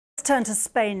turn to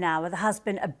Spain now, where there has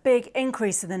been a big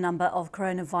increase in the number of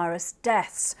coronavirus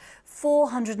deaths.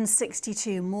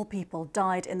 462 more people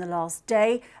died in the last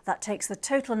day. That takes the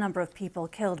total number of people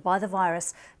killed by the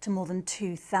virus to more than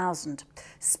 2,000.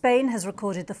 Spain has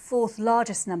recorded the fourth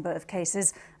largest number of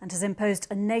cases and has imposed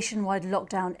a nationwide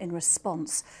lockdown in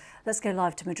response. Let's go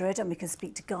live to Madrid and we can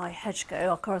speak to Guy Hedgecoe,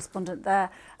 our correspondent there.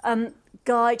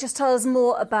 Guy, just tell us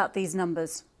more about these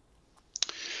numbers.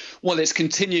 Well, it's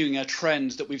continuing a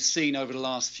trend that we've seen over the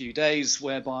last few days,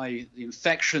 whereby the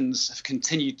infections have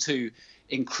continued to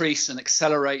increase and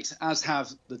accelerate, as have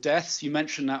the deaths. You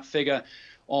mentioned that figure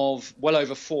of well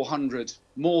over 400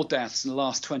 more deaths in the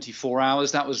last 24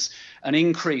 hours. That was an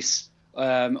increase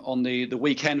on the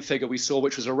weekend figure we saw,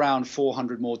 which was around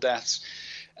 400 more deaths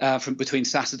from between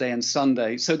Saturday and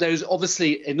Sunday. So there's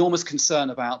obviously enormous concern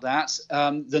about that.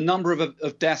 The number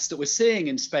of deaths that we're seeing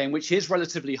in Spain, which is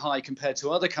relatively high compared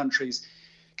to other countries,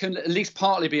 can at least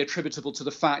partly be attributable to the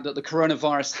fact that the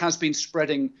coronavirus has been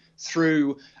spreading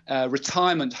through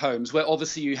retirement homes, where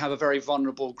obviously you have a very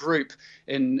vulnerable group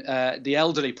in the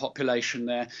elderly population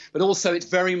there. But also it's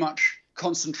very much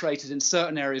concentrated in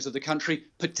certain areas of the country,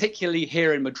 particularly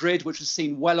here in Madrid, which has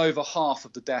seen well over half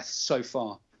of the deaths so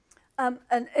far.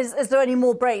 And is there any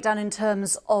more breakdown in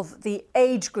terms of the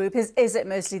age group? Is it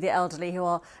mostly the elderly who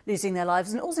are losing their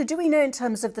lives? And also, do we know in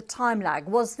terms of the time lag,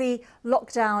 was the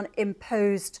lockdown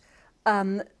imposed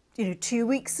 2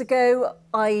 weeks ago?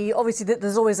 Obviously,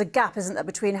 there's always a gap, isn't there,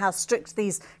 between how strict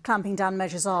these clamping down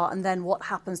measures are and then what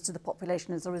happens to the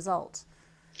population as a result?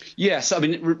 Yes, I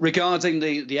mean, regarding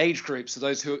the age groups, so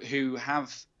those who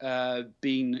have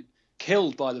been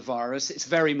killed by the virus, it's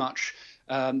very much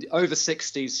over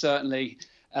 60s, certainly.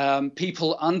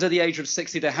 People under the age of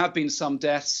 60, there have been some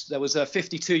deaths. There was a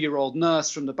 52-year-old nurse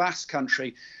from the Basque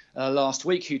Country last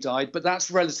week who died, but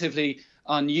that's relatively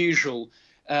unusual.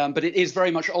 But it is very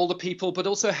much older people, but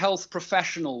also health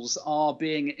professionals are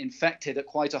being infected at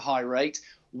quite a high rate.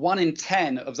 1 in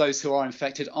 10 of those who are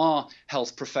infected are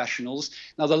health professionals.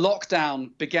 Now, the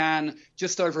lockdown began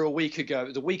just over a week ago,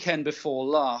 the weekend before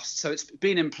last, so it's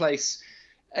been in place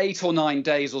 8 or 9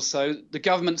 days or so. The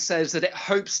government says that it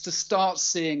hopes to start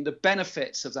seeing the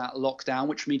benefits of that lockdown,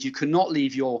 which means you cannot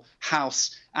leave your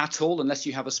house at all unless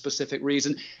you have a specific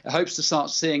reason. It hopes to start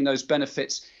seeing those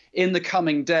benefits in the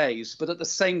coming days. But at the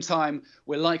same time,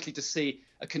 we're likely to see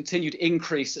a continued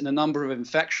increase in the number of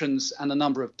infections and the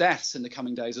number of deaths in the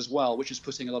coming days as well, which is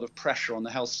putting a lot of pressure on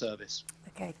the health service.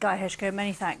 OK, Guy Hedgecoe,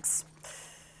 many thanks.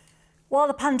 While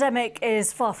the pandemic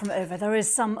is far from over, there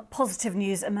is some positive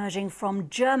news emerging from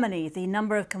Germany. The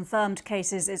number of confirmed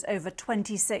cases is over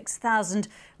 26,000,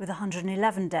 with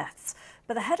 111 deaths.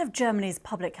 But the head of Germany's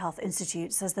Public Health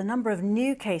Institute says the number of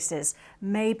new cases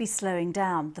may be slowing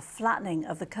down, the flattening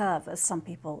of the curve, as some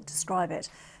people describe it.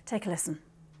 Take a listen.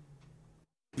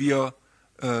 We're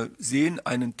seeing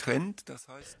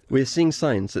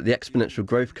signs that the exponential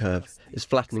growth curve is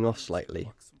flattening off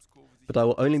slightly. But I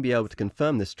will only be able to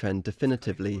confirm this trend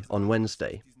definitively on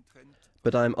Wednesday.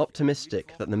 But I am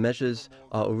optimistic that the measures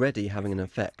are already having an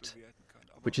effect,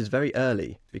 which is very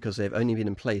early because they have only been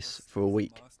in place for a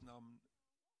week.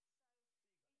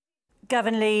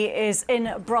 Gavin Lee is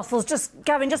in Brussels.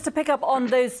 Gavin, just to pick up on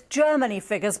those Germany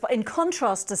figures, but in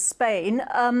contrast to Spain,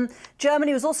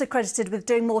 Germany was also credited with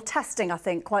doing more testing, I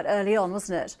think, quite early on,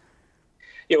 wasn't it?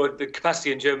 Yeah, well, the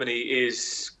capacity in Germany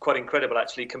is quite incredible,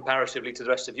 actually, comparatively to the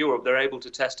rest of Europe. They're able to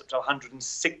test up to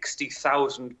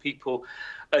 160,000 people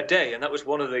a day. And that was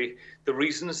one of the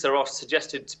reasons. There are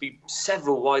suggested to be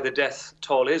several why the death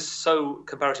toll is so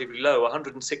comparatively low.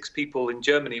 106 people in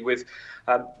Germany with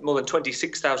more than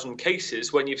 26,000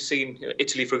 cases, when you've seen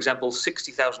Italy, for example,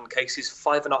 60,000 cases,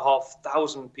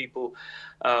 5,500 people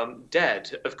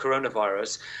dead of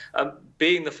coronavirus.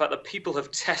 Being the fact that people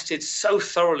have tested so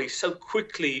thoroughly, so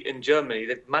quickly in Germany,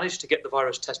 they've managed to get the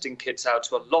virus testing kits out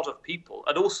to a lot of people.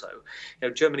 And also,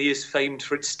 Germany is famed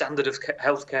for its standard of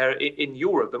healthcare in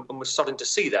Europe, and we're starting to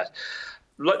see that.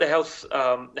 Like the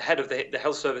head of the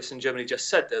health service in Germany just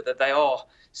said, though, that they are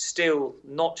still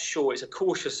not sure. It's a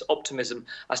cautious optimism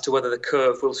as to whether the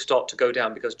curve will start to go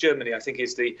down, because Germany, I think,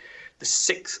 is the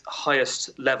 6th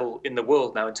highest level in the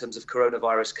world now in terms of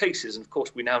coronavirus cases. And of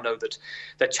course, we now know that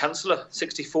their chancellor,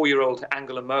 64-year-old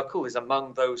Angela Merkel, is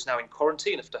among those now in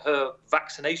quarantine after her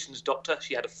vaccinations doctor.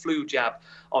 She had a flu jab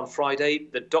on Friday.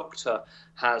 The doctor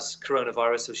has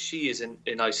coronavirus, so she is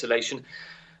in isolation.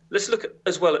 Let's look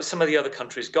as well at some of the other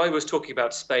countries. Guy was talking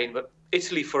about Spain, but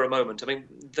Italy for a moment. I mean,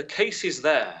 the cases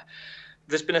there,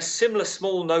 there's been a similar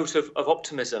small note of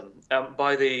optimism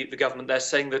by the government. They're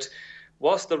saying that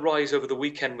whilst the rise over the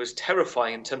weekend was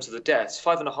terrifying in terms of the deaths,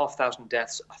 5,500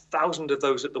 deaths, 1,000 of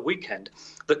those at the weekend,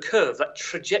 the curve, that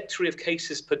trajectory of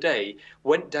cases per day,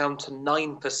 went down to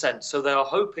 9%. So they are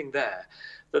hoping there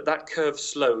that curve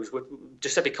slows.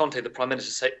 Giuseppe Conte, the Prime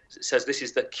Minister, says this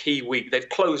is the key week. They've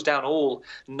closed down all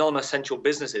non-essential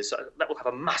businesses. So that will have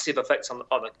a massive effect on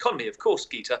the economy, of course,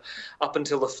 Geeta, up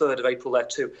until the 3rd of April there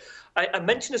too. I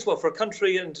mentioned as well, for a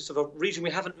country and sort of a region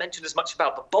we haven't mentioned as much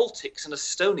about, the Baltics and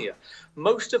Estonia.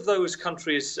 Most of those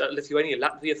countries, Lithuania,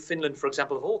 Latvia, Finland, for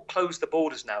example, have all closed the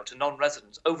borders now to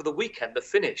non-residents. Over the weekend, the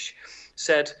Finnish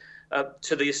said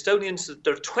to the Estonians,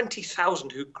 there are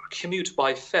 20,000 who commute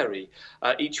by ferry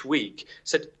each week,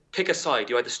 said, pick a side.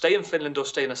 You either stay in Finland or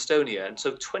stay in Estonia. And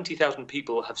so 20,000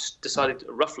 people have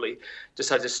roughly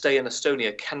decided to stay in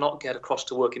Estonia, cannot get across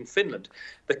to work in Finland.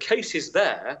 The cases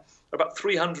there are about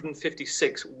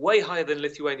 356, way higher than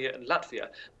Lithuania and Latvia.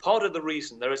 Part of the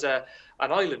reason, there is an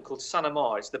island called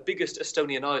Saaremaa. It's the biggest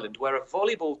Estonian island, where a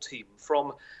volleyball team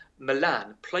from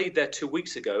Milan played there 2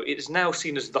 weeks ago. It is now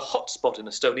seen as the hotspot in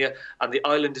Estonia, and the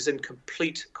island is in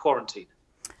complete quarantine.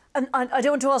 And I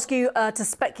don't want to ask you to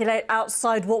speculate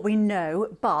outside what we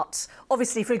know, but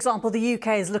obviously, for example, the UK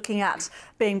is looking at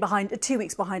being 2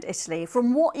 weeks behind Italy.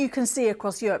 From what you can see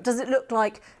across Europe, does it look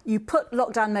like you put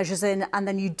lockdown measures in and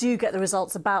then you do get the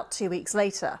results about 2 weeks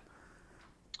later?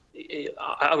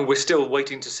 I mean, we're still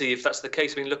waiting to see if that's the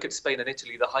case. I mean, look at Spain and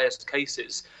Italy, the highest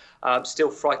cases, still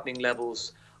frightening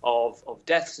levels of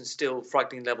deaths and still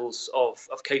frightening levels of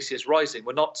cases rising.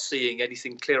 We're not seeing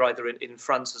anything clear either in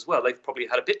France as well. They've probably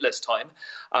had a bit less time.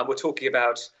 We're talking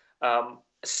about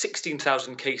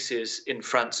 16,000 cases in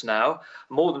France now,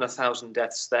 more than 1,000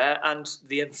 deaths there. And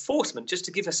the enforcement, just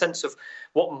to give a sense of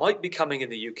what might be coming in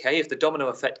the UK if the domino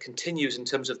effect continues in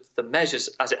terms of the measures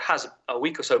as it has a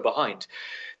week or so behind.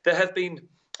 There have been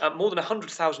more than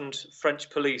 100,000 French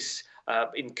police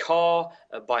in car,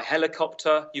 by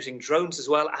helicopter, using drones as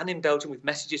well, and in Belgium with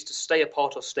messages to stay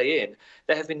apart or stay in.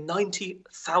 There have been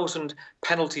 90,000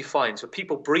 penalty fines for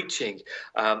people breaching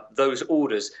those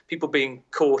orders, people being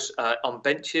caught on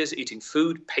benches, eating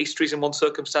food, pastries in one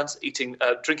circumstance,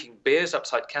 drinking beers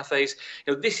outside cafes.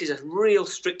 This is a real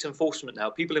strict enforcement now.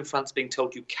 People in France being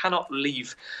told you cannot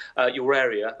leave your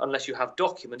area unless you have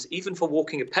documents, even for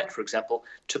walking a pet, for example,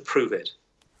 to prove it.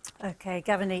 OK,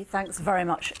 Gavin Lee, thanks very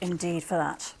much indeed for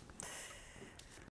that.